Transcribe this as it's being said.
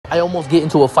I almost get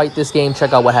into a fight this game.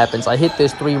 Check out what happens. I hit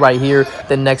this three right here.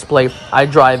 The next play, I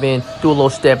drive in, do a little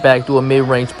step back, do a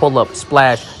mid-range pull-up,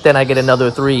 splash. Then I get another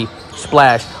three,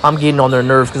 splash. I'm getting on their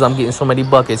nerves because I'm getting so many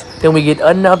buckets. Then we get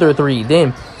another three.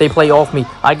 Then they play off me.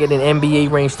 I get an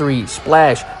NBA range three,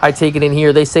 splash. I take it in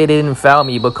here. They say they didn't foul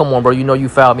me, but come on, bro. You know you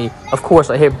fouled me. Of course,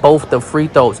 I hit both the free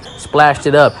throws, splashed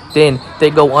it up. Then they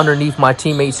go underneath my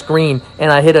teammate's screen,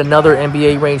 and I hit another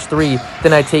NBA range three.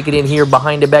 Then I take it in here,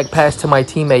 behind the back pass to my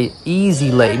teammate.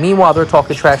 Easy lay. Meanwhile, they're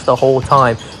talking trash the whole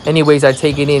time. Anyways, I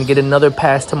take it in, get another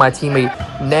pass to my teammate.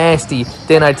 Nasty.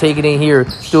 Then I take it in here,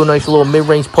 do a nice little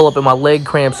mid-range pull-up, and my leg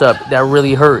cramps up. That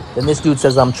really hurt. And this dude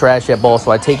says I'm trash at ball,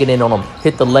 so I take it in on him.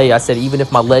 Hit the lay. I said, even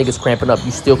if my leg is cramping up,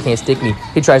 you still can't stick me.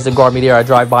 He tries to guard me there. I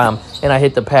drive by him, and I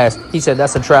hit the pass. He said,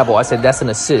 that's a travel. I said, that's an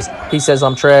assist. He says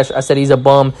I'm trash. I said, he's a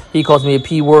bum. He calls me a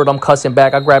P word. I'm cussing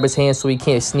back. I grab his hand so he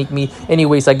can't sneak me.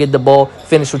 Anyways, I get the ball,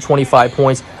 finish with 25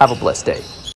 points. Have a blessed day.